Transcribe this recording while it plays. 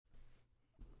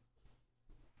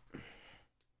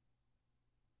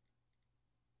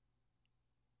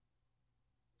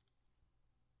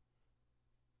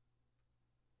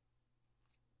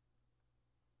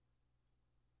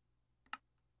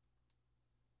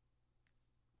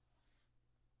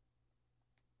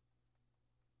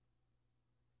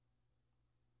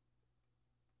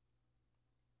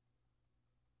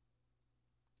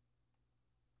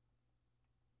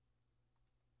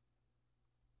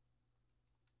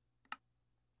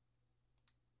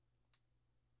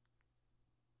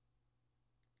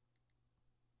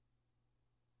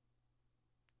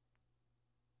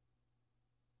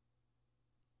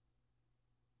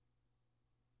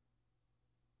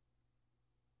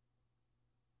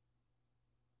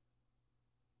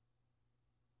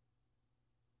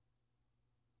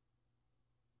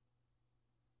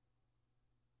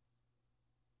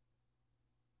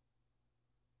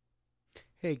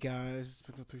Hey guys, it's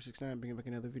Pickle369 bringing back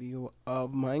another video of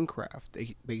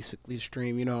Minecraft. Basically,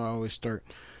 stream. You know, I always start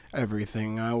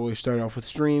everything. I always start off with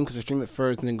stream because I stream it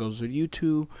first and then goes to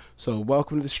YouTube. So,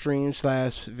 welcome to the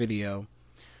stream/video.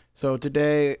 So,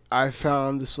 today I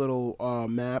found this little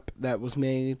map that was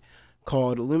made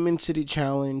called Lumen City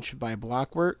Challenge by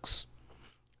Blockworks.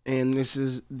 And this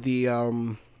is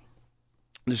the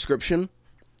description.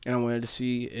 And I wanted to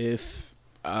see if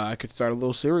I could start a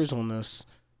little series on this.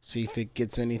 See if it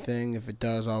gets anything. If it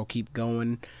does, I'll keep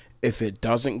going. If it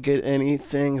doesn't get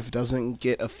anything, if it doesn't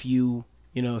get a few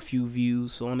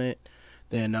views on it,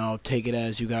 then I'll take it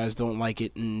as you guys don't like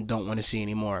it and don't want to see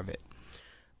any more of it.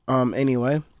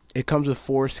 Anyway, it comes with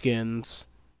 4 skins.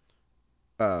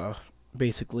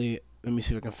 Basically, let me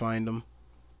see if I can find them.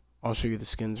 I'll show you the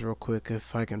skins real quick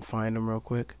if I can find them real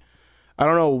quick. I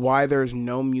don't know why there's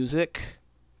no music.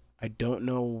 I don't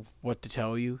know what to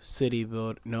tell you. City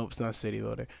build. Nope, it's not city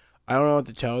builder. I don't know what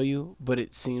to tell you, but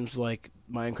it seems like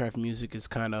Minecraft music is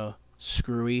kind of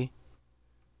screwy.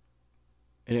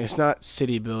 And it's not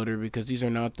city builder because these are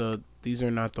not the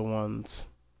ones.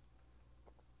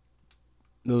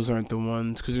 Those aren't the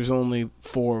ones because there's only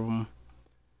 4 of them.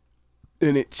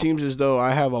 And it seems as though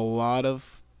I have a lot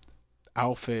of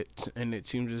outfits, and it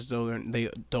seems as though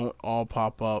they don't all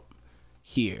pop up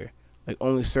here. Like,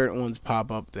 only certain ones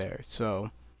pop up there.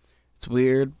 So, it's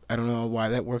weird. I don't know why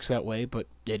that works that way, but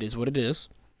it is what it is.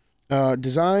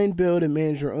 Design, build, and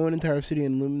manage your own entire city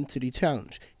in Lumen City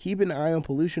Challenge. Keep an eye on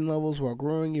pollution levels while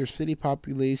growing your city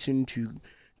population to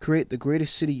create the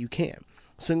greatest city you can.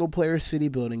 Single-player city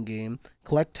building game.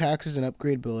 Collect taxes and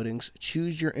upgrade buildings.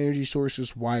 Choose your energy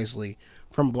sources wisely.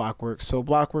 From Blockworks. So,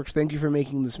 Blockworks, thank you for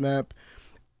making this map.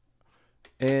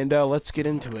 And let's get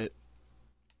into it.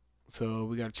 So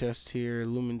we got a chest here,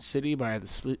 Lumen City by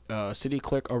the City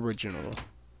Clerk Original.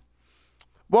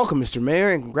 Welcome, Mr. Mayor,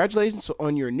 and congratulations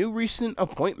on your new recent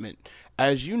appointment.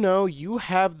 As you know, you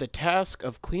have the task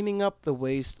of cleaning up the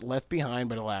waste left behind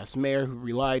by the last mayor who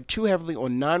relied too heavily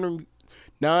on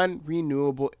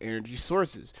non-renewable energy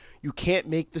sources. You can't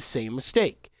make the same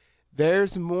mistake.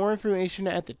 There's more information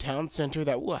at the town center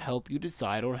that will help you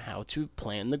decide on how to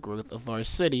plan the growth of our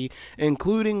city,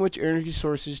 including which energy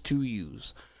sources to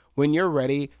use. When you're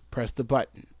ready, press the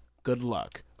button. Good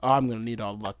luck. Oh, I'm going to need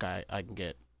all the luck I can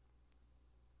get.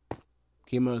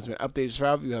 Chemo has been updated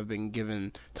throughout. You have been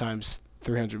given times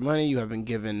 300 money. You have been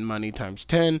given money times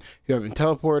 10. You have been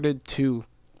teleported to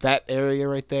that area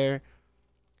right there.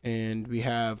 And we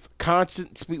have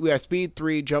constant speed. We have speed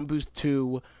 3, jump boost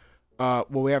 2.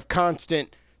 We have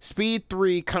constant speed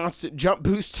 3, constant jump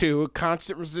boost 2,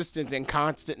 constant resistance, and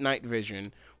constant night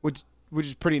vision, which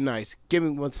is pretty nice. Give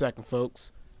me 1 second,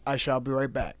 folks. I shall be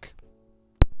right back.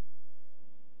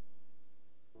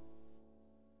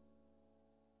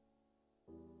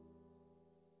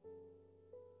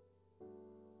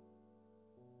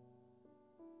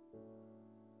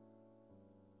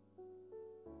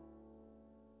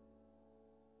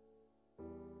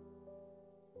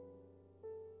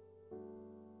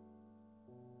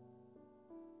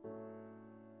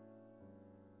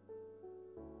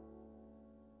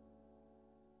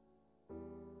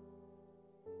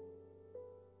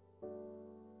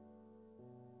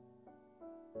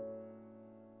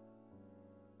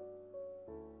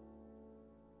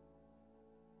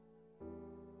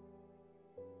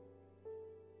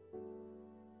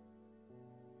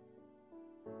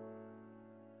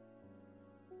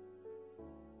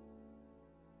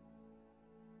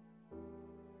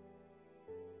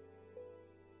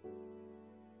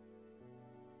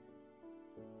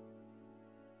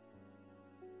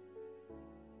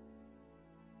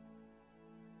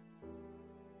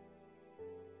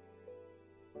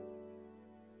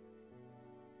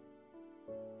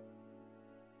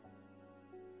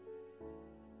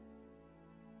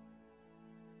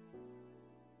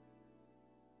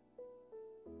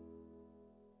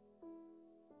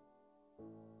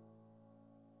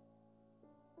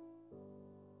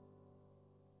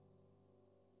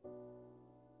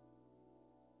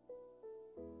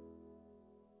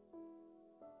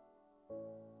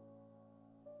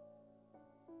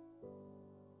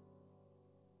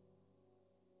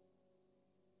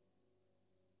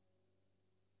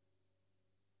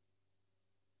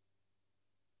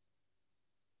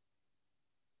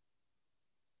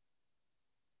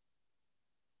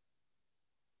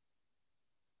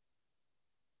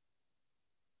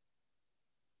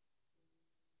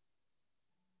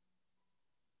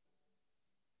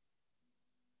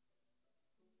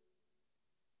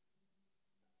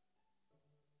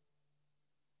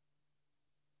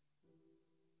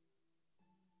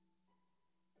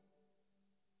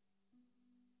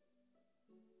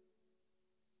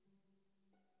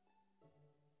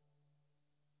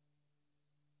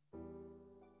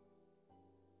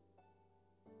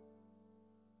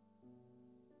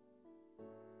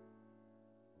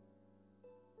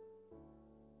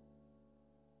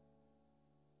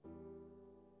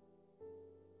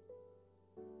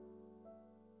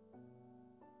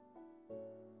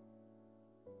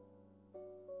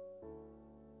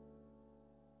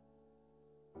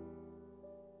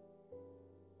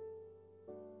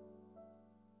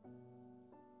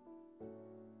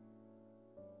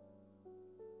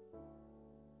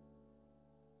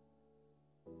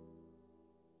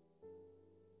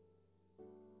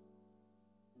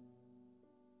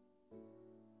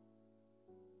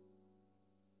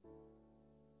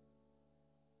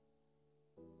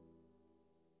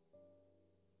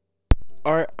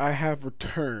 Alright, I have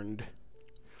returned.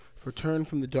 Returned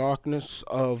from the darkness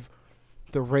of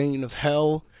the reign of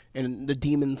hell and the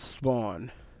demon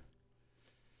spawn.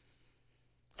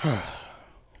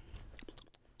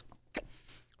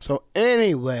 So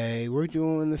anyway, we're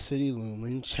doing the City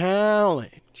Lumen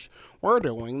Challenge. We're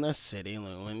doing the City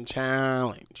Lumen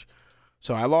Challenge.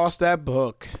 So I lost that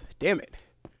book. Damn it.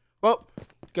 Well,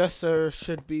 guess there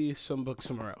should be some books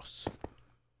somewhere else.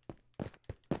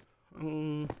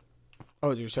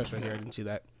 Oh, there's a chest right here. I didn't see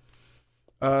that.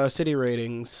 City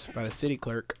ratings by the city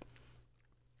clerk.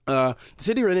 The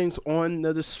city ratings on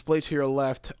the display to your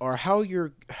left are how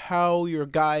your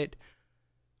guide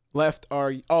left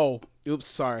are. Oh, oops,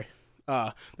 sorry.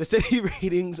 The city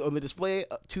ratings on the display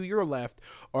to your left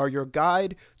are your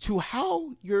guide to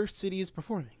how your city is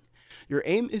performing. Your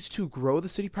aim is to grow the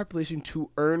city population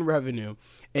to earn revenue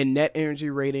and net energy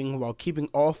rating while keeping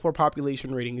all 4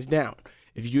 population ratings down.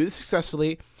 If you do this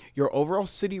successfully, your overall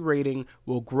city rating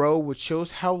will grow, which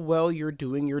shows how well you're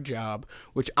doing your job,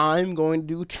 which I'm going to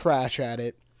do trash at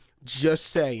it. Just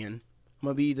saying.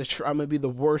 I'm gonna be the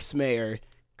worst mayor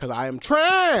because I am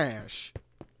trash.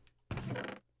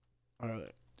 All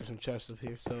right, there's some chests up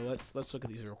here, so let's look at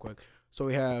these real quick. So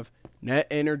we have net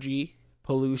energy,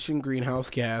 pollution, greenhouse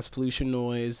gas, pollution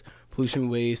noise, pollution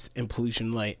waste, and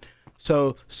pollution light.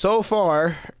 So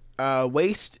far,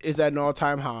 waste is at an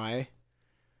all-time high.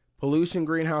 Pollution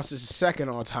greenhouse is the second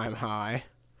all-time high.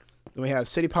 Then we have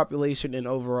city population and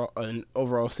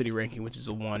overall city ranking, which is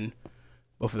a 1.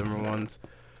 Both of them are 1s.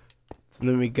 And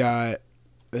then we got,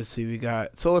 we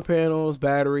got solar panels,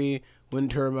 battery,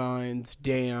 wind turbines,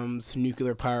 dams,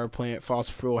 nuclear power plant,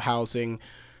 fossil fuel housing,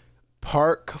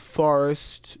 park,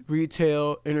 forest,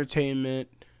 retail, entertainment,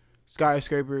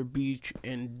 skyscraper, beach,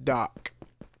 and dock.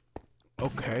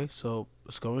 Okay, so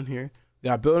let's go in here. We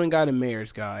got building guide and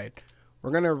mayor's guide. We're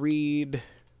going to read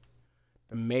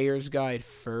the mayor's guide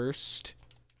first.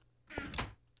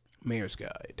 Mayor's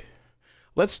guide.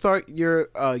 Let's start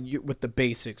with the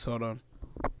basics. Hold on.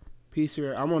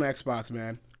 PC, I'm on Xbox,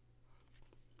 man.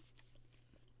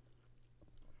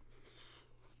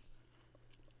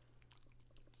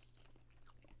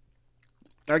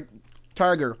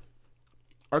 Tiger,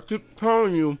 I keep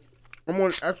telling you, I'm on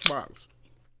Xbox.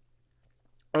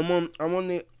 I'm on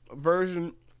the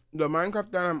version, the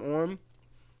Minecraft that I'm on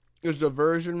is the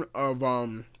version of the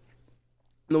one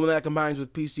that combines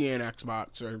with PC and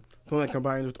Xbox, or the one that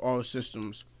combines with all the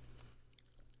systems.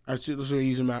 I see this is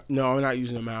using mouse. No, I'm not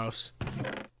using a mouse.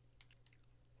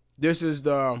 This isn't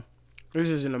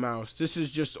a mouse. This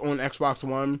is just on Xbox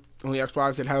One. On the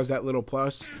Xbox, it has that little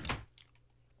plus.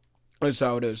 That's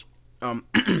how it is.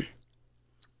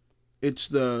 It's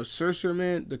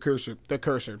the the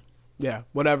cursor. Yeah,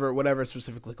 whatever it's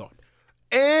specifically called.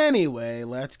 Anyway,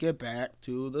 let's get back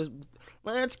to the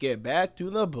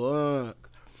book.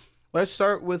 Let's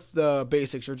start with the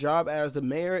basics. Your job as the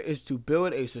mayor is to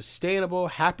build a sustainable,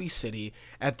 happy city.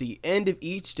 At the end of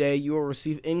each day, you will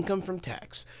receive income from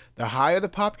tax. The higher the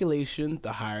population,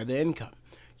 the higher the income.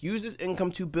 Use this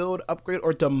income to build, upgrade,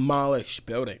 or demolish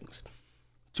buildings.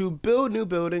 To build new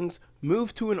buildings,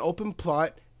 move to an open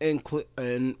plot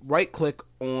and right-click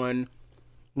on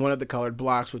one of the colored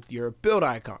blocks with your build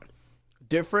icon.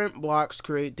 Different blocks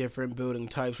create different building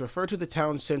types. Refer to the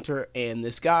town center and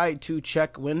this guide to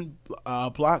check when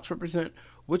blocks represent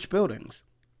which buildings.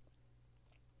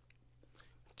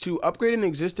 To upgrade an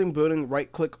existing building,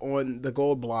 right-click on the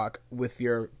gold block with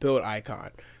your build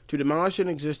icon. To demolish an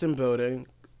existing building,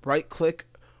 right-click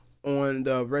on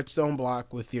the redstone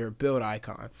block with your build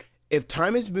icon. If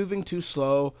time is moving too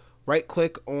slow,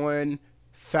 right-click on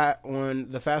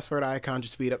the fast forward icon to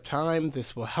speed up time.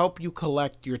 This will help you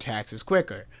collect your taxes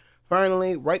quicker.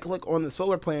 Finally, right-click on the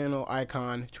solar panel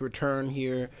icon to return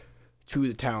here to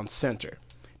the town center.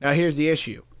 Now, here's the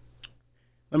issue.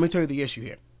 Let me tell you the issue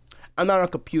here. I'm not on a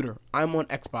computer. I'm on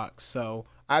Xbox, so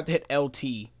I have to hit LT.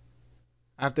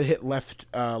 I have to hit left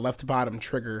bottom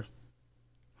trigger.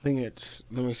 I think it's,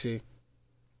 let me see.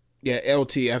 Yeah,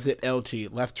 LT. I have to hit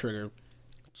LT, left trigger,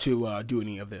 to do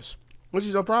any of this, which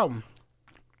is no problem.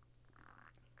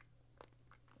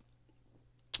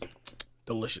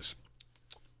 Delicious.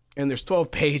 And there's 12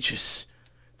 pages.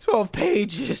 12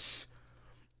 pages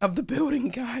of the building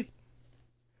guide.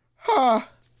 I'm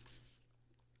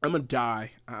gonna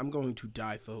die. I'm going to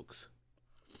die, folks.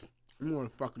 I'm gonna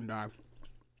fucking die.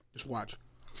 Just watch.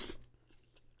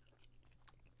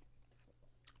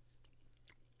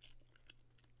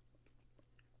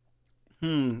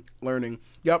 Learning.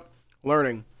 Yep,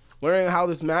 learning. Learning how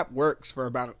this map works for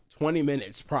about 20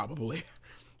 minutes, probably.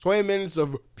 20 minutes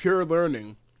of pure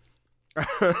learning.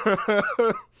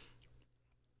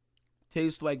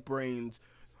 Taste like brains.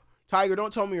 Tiger,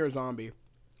 don't tell me you're a zombie.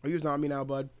 Are you a zombie now,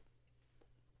 bud?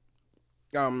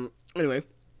 Anyway.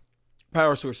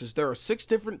 Power sources. There are 6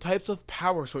 different types of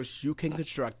power sources you can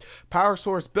construct. Power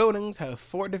source buildings have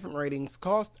 4 different ratings: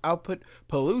 cost, output,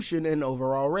 pollution, and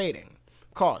overall rating.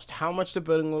 Cost. How much the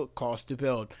building will cost to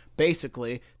build.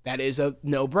 Basically, that is a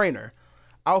no-brainer.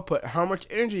 Output. How much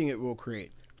energy it will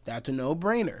create. That's a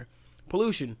no-brainer.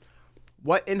 Pollution.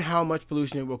 What and how much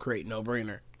pollution it will create.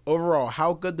 No-brainer. Overall,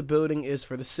 how good the building is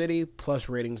for the city. Plus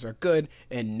ratings are good,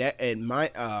 and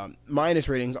minus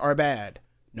ratings are bad.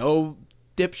 No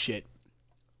dipshit.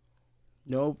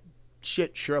 No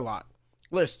shit, Sherlock.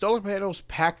 List. Solar panels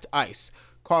packed ice.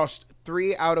 Cost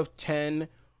 3 out of 10.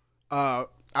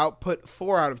 Output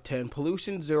 4 out of 10.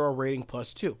 Pollution 0. Rating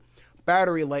 +2.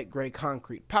 Battery light gray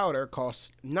concrete powder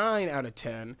costs 9 out of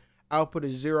 10. Output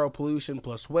is 0. Pollution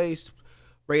plus waste.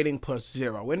 Rating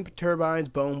 +0. Wind turbines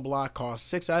bone block cost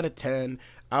 6 out of 10.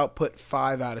 Output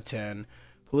 5 out of 10.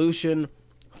 Pollution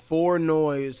 4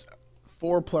 noise.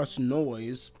 4 plus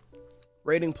noise.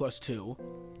 Rating +2.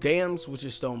 Dams, which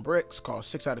is stone bricks, cost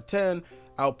 6 out of 10.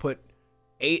 Output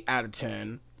 8 out of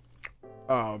 10. 8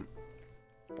 out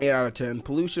of 10.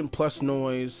 Pollution plus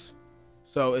noise.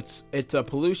 So it's a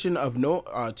pollution of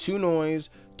 2 noise,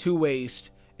 2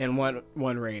 waste, and 1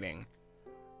 rating.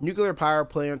 Nuclear power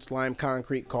plants, lime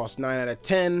concrete, cost 9 out of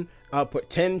 10. Output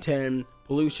 10.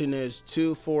 Pollution is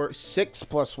 2, 4, 6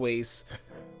 plus waste,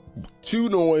 2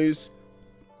 noise,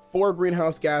 4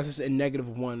 greenhouse gases, and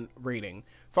 -1 rating.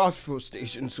 Fossil fuel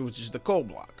stations, which is the coal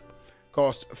block,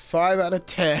 cost 5 out of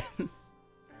 10.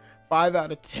 5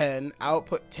 out of 10.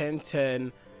 Output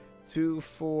 10. 2,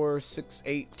 4, 6,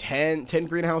 8, 10. 10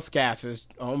 greenhouse gases.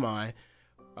 Oh my.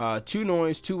 2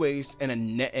 noise, 2 waste, and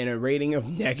a rating of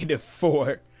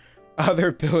 -4.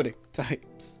 Other building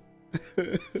types.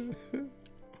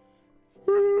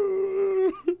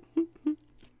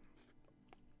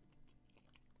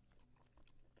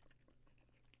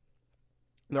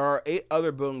 There are 8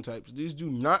 other building types. These do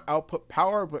not output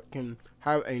power, but can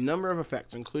have a number of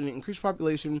effects, including increased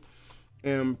population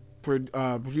and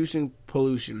producing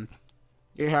pollution.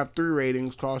 They have 3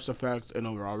 ratings: cost, effects, and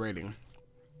overall rating.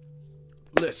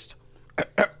 List.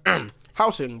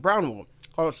 Housing. Brown wool.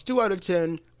 Cost 2 out of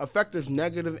 10. Effect is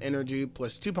negative energy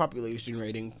plus 2 population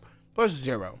rating plus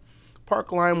 0.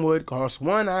 Park limewood costs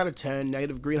 1 out of 10.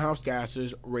 Negative greenhouse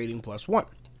gases rating +1.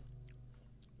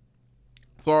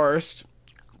 Forest.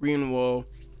 Green wool,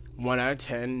 1 out of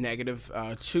 10,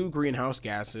 -2 greenhouse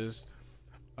gases,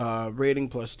 rating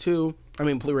 +2.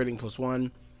 Rating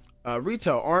 +1.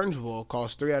 Retail orange wool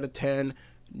costs 3 out of 10,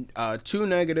 2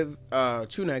 negative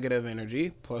energy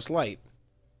plus light,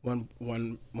 one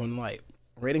light,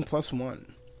 rating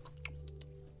 +1.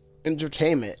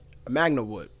 Entertainment, magna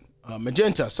wood,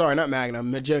 magenta. Sorry, not magna,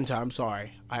 magenta. I'm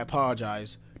sorry. I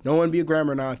apologize. No one be a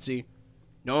grammar Nazi.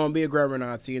 No one be a grammar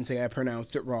Nazi and say I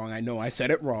pronounced it wrong. I know I said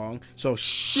it wrong. So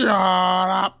shut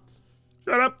up.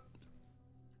 Shut up.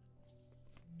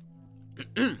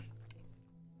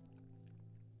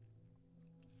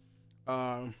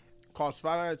 Cost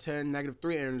 5 out of 10,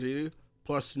 -3 energy,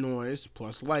 plus noise,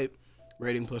 plus light,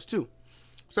 rating +2.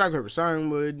 Skyscraper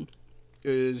Signwood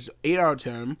is 8 out of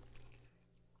 10,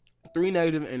 3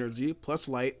 negative energy, plus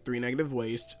light, 3 negative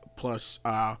waste, plus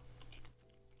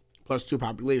 2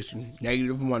 population,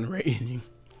 -1 rating.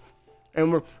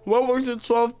 And what was the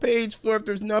 12th page for if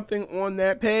there's nothing on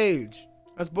that page?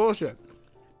 That's bullshit.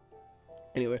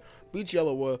 Anyway, beach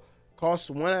yellow wood costs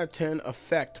 1 out of 10,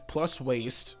 effect plus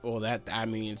waste. Well, I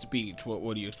means beach.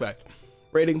 What do you expect?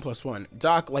 Rating +1.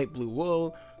 Dock light blue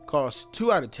wool costs 2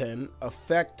 out of 10,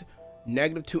 effect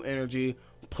 -2 energy,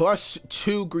 plus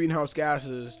 2 greenhouse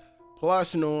gases,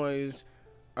 plus noise,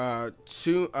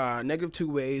 -2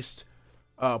 waste,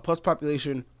 plus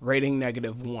population, rating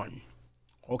 -1.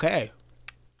 Okay.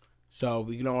 So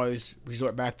we can always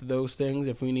resort back to those things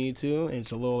if we need to. And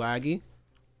it's a little laggy.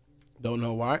 Don't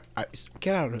know why.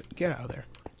 Get out of there.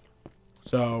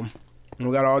 So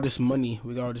we got all this money.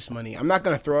 I'm not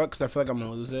gonna throw it because I feel like I'm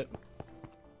gonna lose it.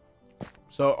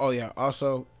 So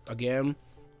also again,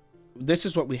 this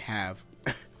is what we have.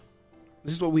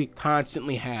 This is what we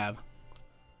constantly have.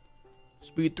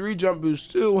 Speed 3, jump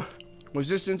boost 2,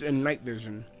 resistance, and night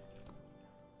vision.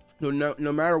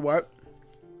 No matter what,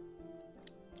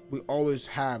 we always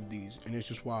have these, and it's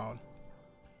just wild.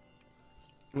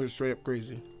 It's straight up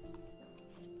crazy.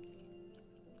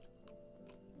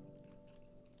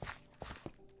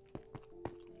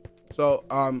 So,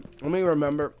 let me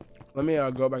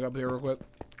go back up here real quick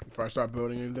before I start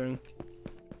building anything.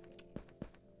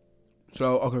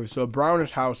 So, okay, so brown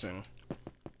is housing.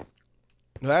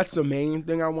 Now, that's the main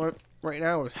thing I want. right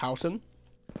now is housing.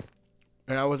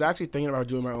 And I was actually thinking about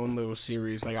doing my own little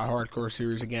series, like a hardcore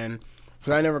series again,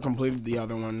 because I never completed the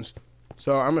other ones.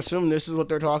 So I'm assuming this is what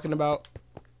they're talking about.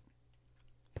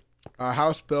 A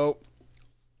house built,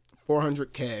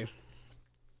 400K.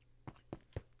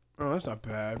 Oh, that's not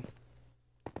bad.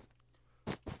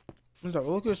 Look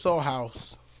at this old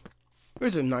house.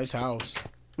 Here's a nice house.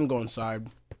 I'm going inside.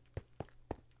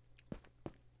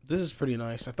 This is pretty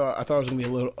nice. I thought it was gonna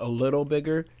be a little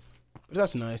bigger, but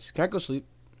that's nice. Can I go sleep?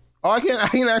 Oh, I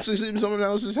can actually sleep in someone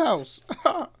else's house.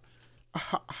 I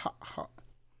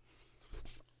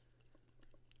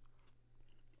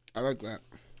like that.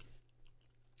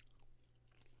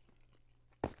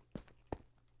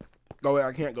 Oh wait,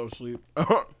 I can't go to sleep.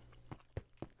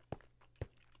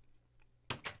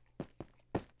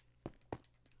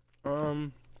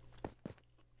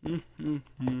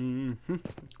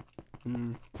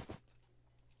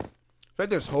 Like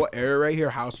this whole area right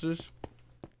here, houses.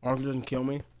 Long as it doesn't kill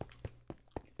me.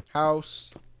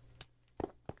 House.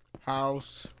 Don't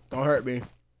hurt me.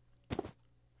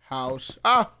 House.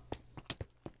 Ah!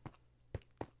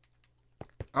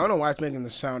 I don't know why it's making the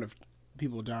sound of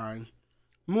people dying.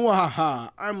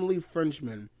 Muahaha. I'm Lee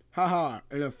Frenchman. Haha.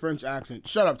 In a French accent.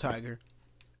 Shut up, tiger.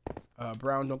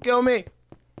 Brown, don't kill me.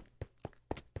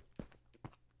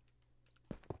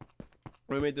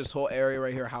 We made this whole area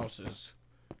right here houses.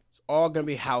 It's all gonna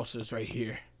be houses right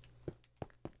here.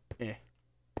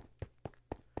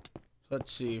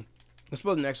 Let's see. Let's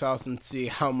build the next house and see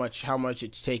how much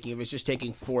it's taking. If it's just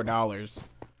taking $4.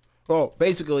 Well,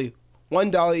 basically,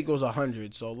 $1 equals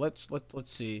 100. So let's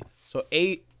see. So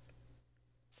 8.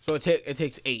 So it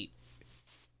takes 8.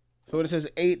 So when it says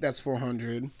 8, that's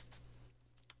 400.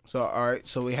 So all right.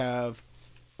 So we have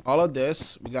all of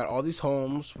this. We got all these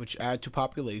homes, which add to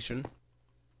population.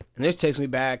 And this takes me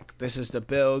back. This is the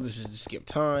build. This is the skip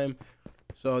time.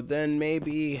 So then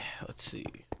maybe let's see.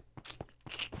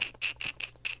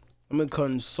 I'm gonna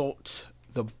consult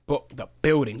the book, the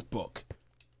building book.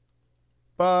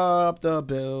 Bob the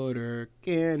Builder,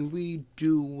 can we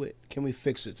do it? Can we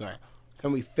fix it? Sorry.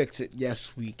 Can we fix it?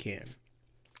 Yes, we can.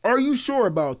 Are you sure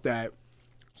about that?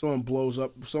 Someone blows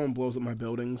up my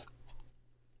buildings.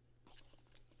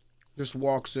 Just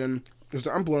walks in. Just,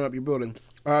 I'm blowing up your building.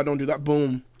 Don't do that.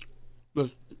 Boom.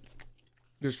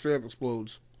 Just straight up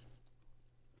explodes.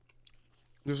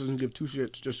 This doesn't give two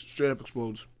shits. Just straight up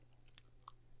explodes.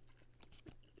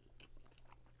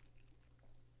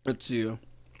 Let's see.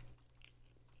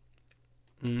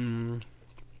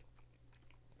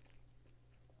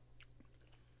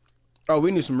 Oh, we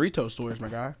need some retail stores, my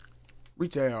guy.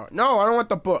 Retail. No, I don't want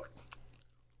the book.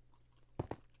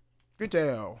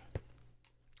 Retail.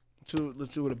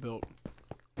 Let's see what it built.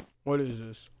 What is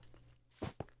this?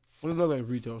 What is another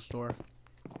retail store?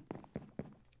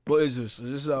 What is this?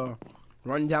 Is this a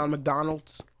rundown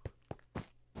McDonald's?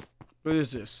 What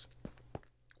is this?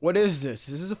 What is this?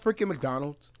 Is this a freaking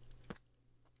McDonald's?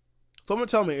 Someone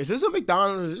tell me, is this a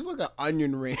McDonald's? Is this like an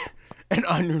onion ring, an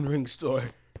onion ring store?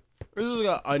 Or is this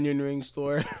like an onion ring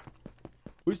store?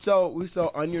 we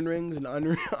sell onion rings and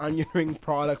onion ring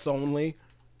products only.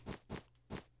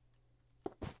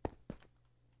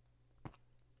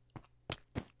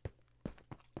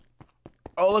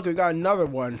 Oh look, we got another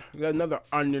one. We got another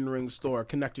onion ring store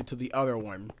connected to the other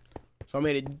one. So I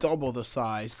made it double the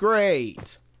size.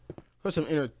 Great. Put some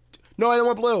No, I didn't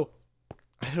want blue.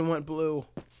 I didn't want blue.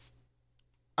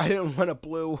 I didn't want a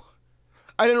blue.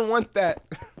 I didn't want that.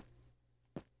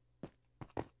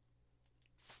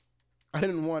 I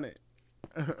didn't want it.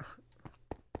 I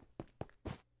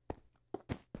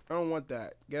don't want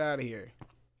that. Get out of here.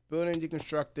 Building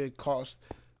deconstructed cost.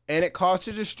 And it costs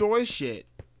to destroy shit.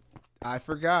 I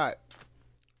forgot.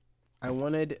 I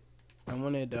wanted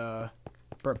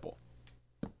purple.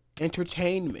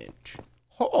 Entertainment.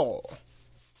 Oh.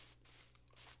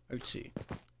 Let's see.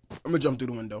 I'm gonna jump through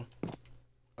the window.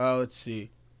 Let's see.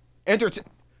 This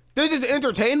is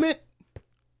entertainment?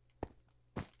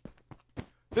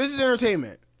 This is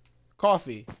entertainment.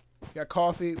 Coffee. Got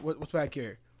coffee. What's back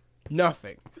here?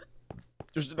 Nothing.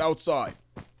 Just outside.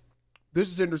 This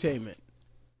is entertainment.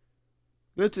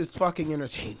 This is fucking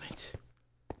entertainment.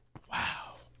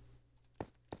 Wow.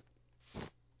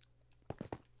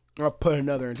 I'll put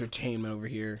another entertainment over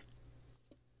here.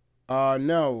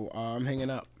 No. I'm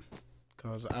hanging up.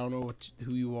 Cause I don't know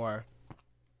who you are.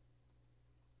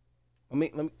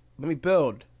 Let me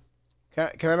build.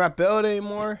 Can I not build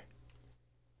anymore?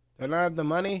 Do I not have the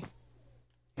money?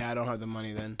 Yeah, I don't have the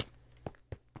money then.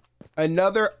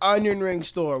 Another onion ring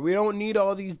store. We don't need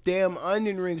all these damn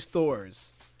onion ring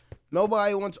stores.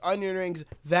 Nobody wants onion rings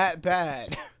that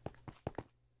bad.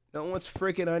 No one's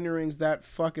freaking onion rings that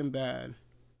fucking bad.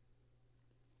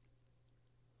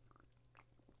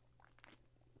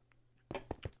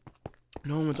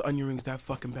 No one's onion rings that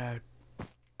fucking bad.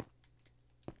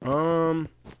 You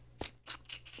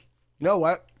know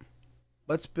what?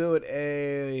 Let's build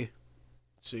a.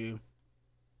 Let's see.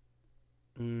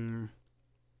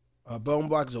 A bone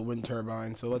block is a wind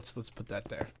turbine, so let's put that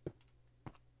there.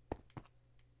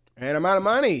 And I'm out of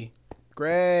money.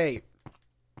 Great.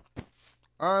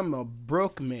 I'm a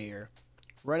broke mayor.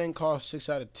 Running cost 6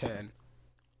 out of 10.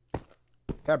 Can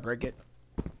I break it?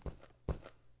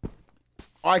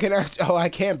 Oh, I can actually. Oh, I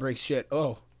can't break shit.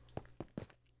 Oh.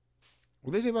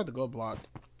 What did they say about the gold block?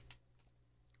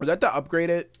 Was that to upgrade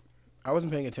it? I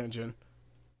wasn't paying attention.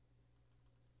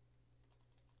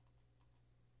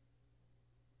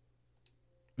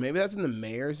 Maybe that's in the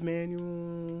mayor's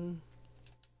manual.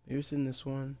 Maybe it's in this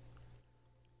one.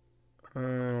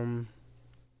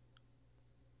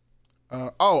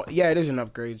 Oh, yeah, it is an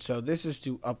upgrade. So this is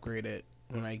to upgrade it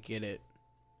when I get it.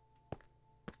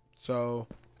 So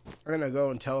we're gonna go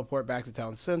and teleport back to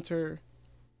town center.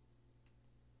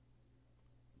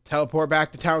 Teleport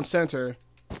back to town center.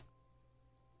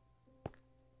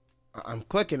 I'm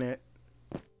clicking it.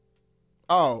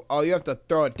 Oh, you have to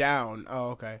throw it down. Oh,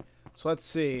 okay. So let's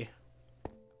see.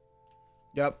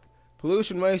 Yep.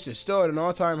 Pollution waste is still at an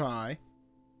all-time high.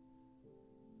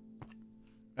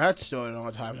 That's still at an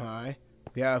all-time high.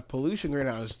 We have pollution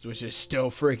greenhouse, which is still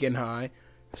freaking high.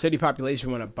 City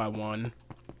population went up by 1.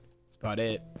 That's about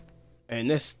it. And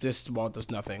this wall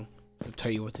does nothing. So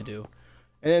tell you what to do.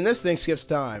 And then this thing skips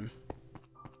time.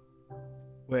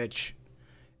 Which,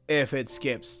 if it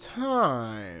skips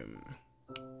time,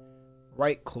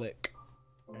 right click.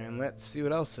 And let's see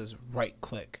what else is right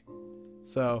click.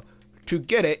 So, to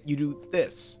get it, you do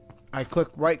this. I click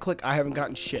right click, I haven't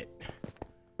gotten shit.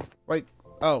 Right,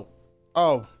 oh,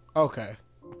 okay.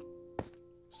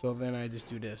 So then I just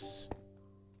do this.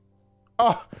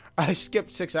 Oh, I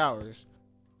skipped 6 hours.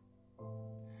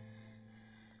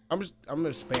 I'm gonna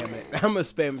spam it. I'm gonna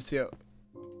spam it too.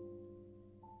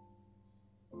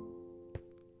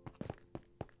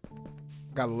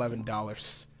 Got $11.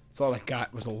 That's all I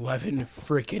got was $11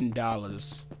 freaking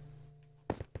dollars.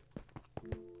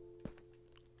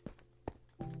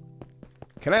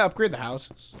 Can I upgrade the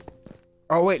houses?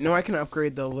 Oh wait, no, I can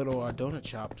upgrade the little donut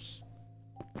shops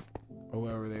or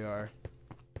wherever they are.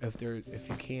 If you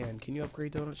can you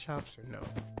upgrade donut shops or no?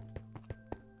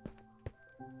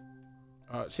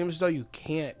 It seems as though you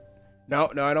can't. No,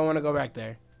 I don't want to go back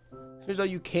there. Seems as though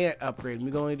you can't upgrade them.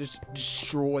 You can only just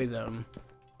destroy them.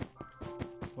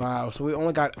 Wow, so we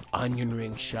only got onion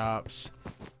ring shops.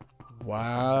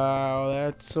 Wow,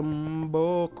 that's some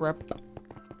bull crap.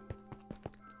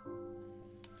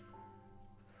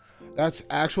 That's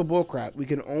actual bull crap. We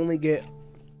can only get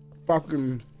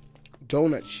fucking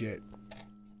donut shit.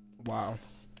 Wow.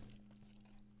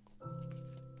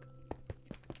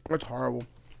 That's horrible.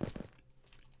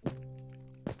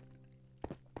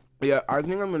 Yeah, I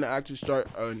think I'm gonna actually start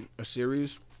a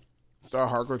series,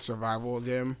 start hardcore survival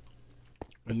again,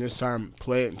 and this time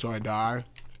play it until I die.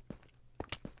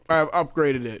 I've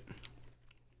upgraded it.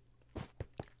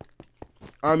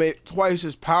 I made it twice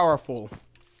as powerful.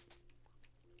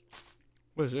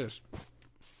 What is this?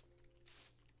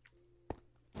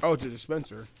 Oh, it's a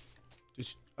dispenser.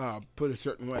 Just put a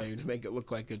certain way to make it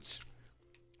look like it's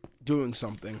doing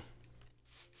something.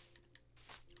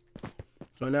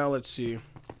 So now let's see.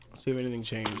 See if anything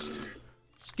changed.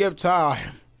 Skip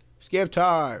time. Skip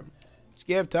time.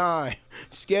 Skip time.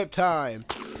 Skip time.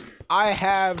 I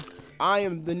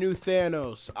am the new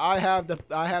Thanos. I have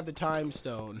the time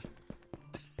stone.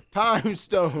 Time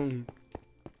stone.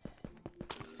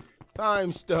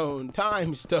 Time stone.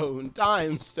 Time stone.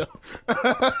 Time stone.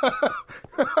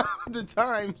 The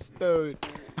time stone.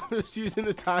 I'm just using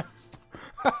the time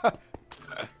stone.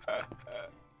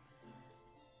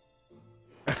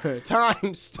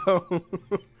 Time stone.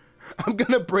 I'm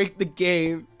gonna break the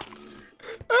game.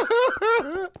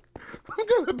 I'm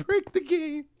gonna break the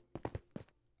game.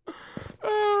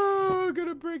 Oh, I'm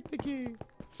gonna break the game.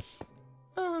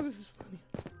 Oh, this is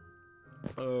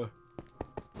funny.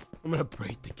 I'm gonna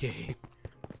break the game.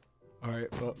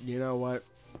 Alright, well, you know what?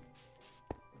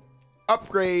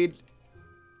 Upgrade.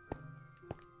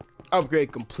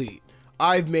 Upgrade complete.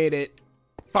 I've made it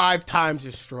 5 times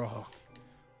as strong.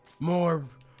 More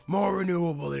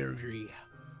renewable energy.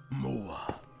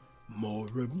 More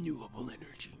renewable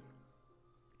energy.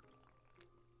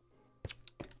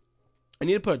 I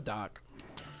need to put a dock.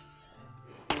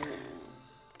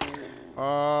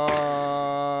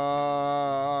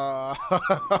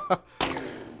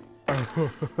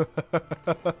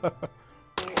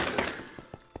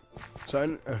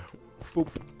 Son, boop.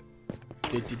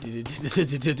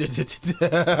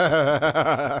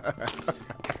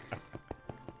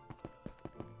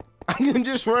 I can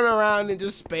just run around and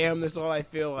just spam this all I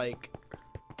feel like.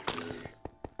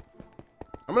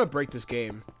 I'm gonna break this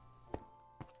game.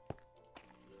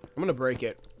 I'm gonna break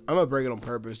it. I'm gonna break it on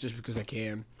purpose just because I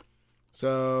can.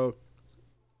 So,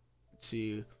 let's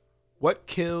see. What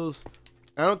kills...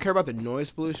 I don't care about the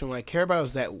noise pollution. What I care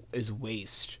about is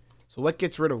waste. So what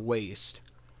gets rid of waste?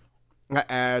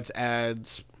 That adds.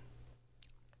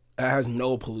 That has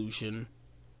no pollution.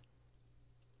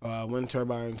 Wind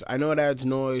turbines. I know it adds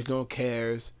noise. No one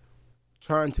cares.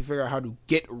 Trying to figure out how to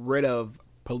get rid of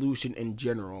pollution in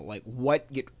general. Like what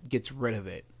gets rid of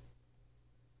it?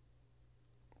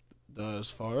 Does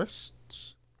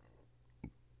forests?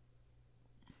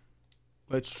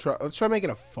 Let's try making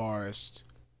a forest.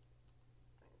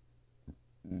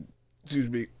 Excuse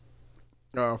me.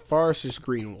 Forest is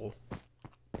green wool.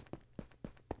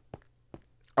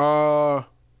 I'm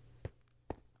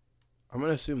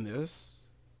gonna assume this.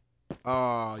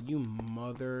 You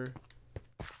mother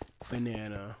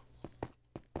banana.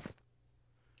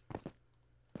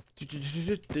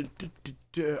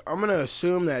 I'm gonna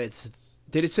assume that it's.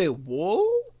 Did it say wool?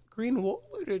 Green wool?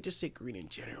 Or did it just say green in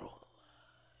general?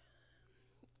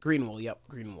 Green wool. Yep,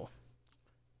 green wool.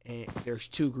 And there's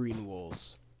 2 green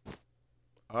wools.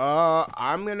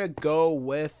 I'm gonna go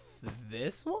with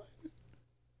this one?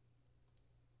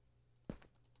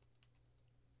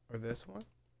 Or this one?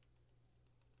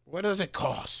 What does it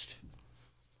cost?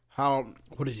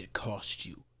 What did it cost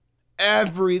you?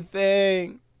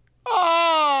 Everything!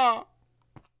 Ah!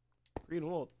 Green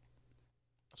wool.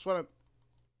 That's what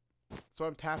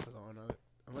I'm tapping on.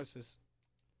 Unless it's...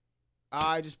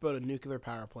 I just built a nuclear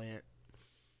power plant.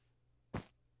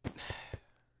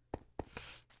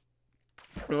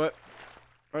 You know what?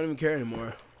 I don't even care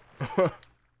anymore. I'm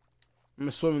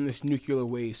gonna swim in this nuclear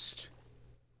waste.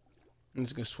 I'm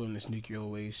just gonna swim in this nuclear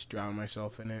waste, drown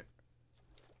myself in it.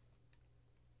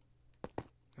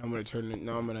 I'm gonna turn it.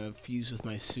 Now I'm gonna fuse with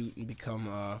my suit and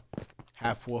become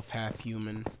half wolf, half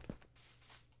human.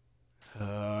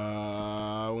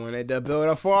 I wanted to build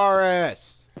a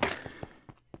forest.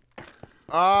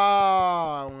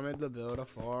 I wanted to build a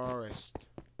forest.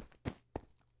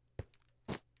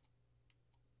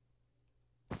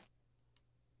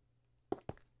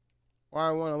 Why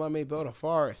won't it let me build a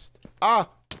forest?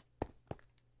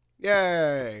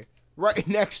 Yay! Right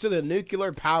next to the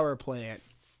nuclear power plant.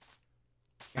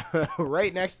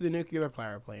 Right next to the nuclear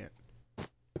power plant.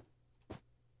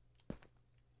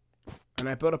 And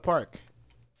I built a park.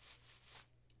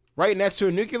 Right next to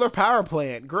a nuclear power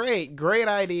plant. Great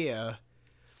idea.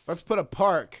 Let's put a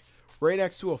park right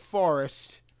next to a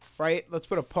forest. Right? Let's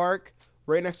put a park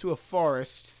right next to a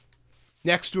forest.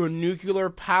 Next to a nuclear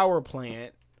power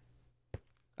plant.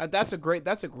 That's a great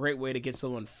way to get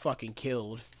someone fucking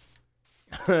killed.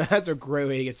 That's a great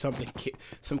way to get some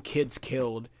kids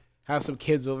killed. Have some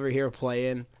kids over here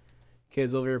playing.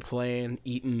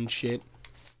 Eating shit.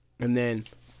 And then,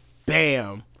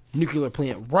 bam! Nuclear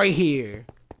plant right here.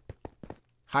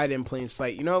 Hide in plain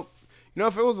sight. You know,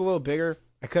 if it was a little bigger,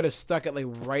 I could have stuck it like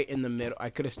right in the middle. I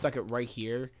could have stuck it right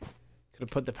here. Could have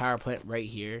put the power plant right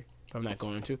here. But I'm not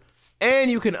going to.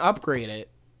 And you can upgrade it.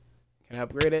 Can I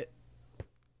upgrade it?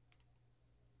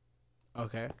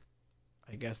 Okay.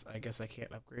 I guess I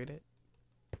can't upgrade it.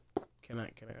 Can I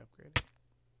upgrade it?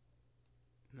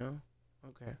 No?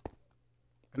 Okay.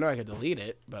 I know I could delete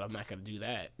it, but I'm not gonna do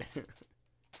that.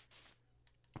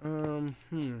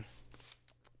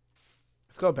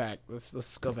 Let's go back.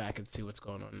 Let's go back and see what's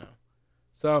going on now.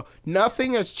 So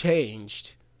nothing has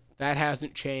changed. That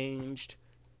hasn't changed.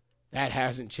 That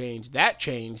hasn't changed. That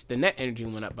changed. The net energy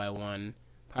went up by 1.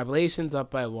 Population's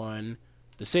up by 1.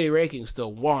 The city ranking's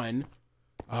still 1.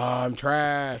 I'm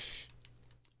trash.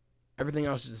 Everything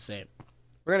else is the same.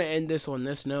 We're gonna end this on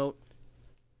this note.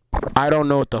 I don't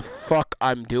know what the fuck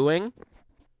I'm doing,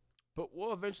 but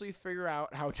we'll eventually figure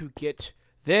out how to get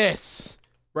this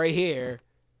right here,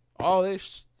 all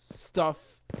this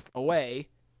stuff away,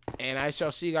 and I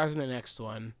shall see you guys in the next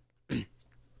one.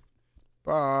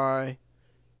 Bye.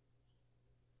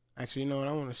 Actually, you know what?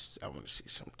 I want to see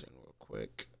something real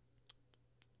quick.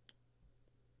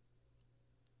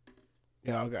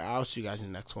 Yeah, I'll see you guys in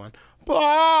the next one.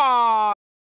 Bye!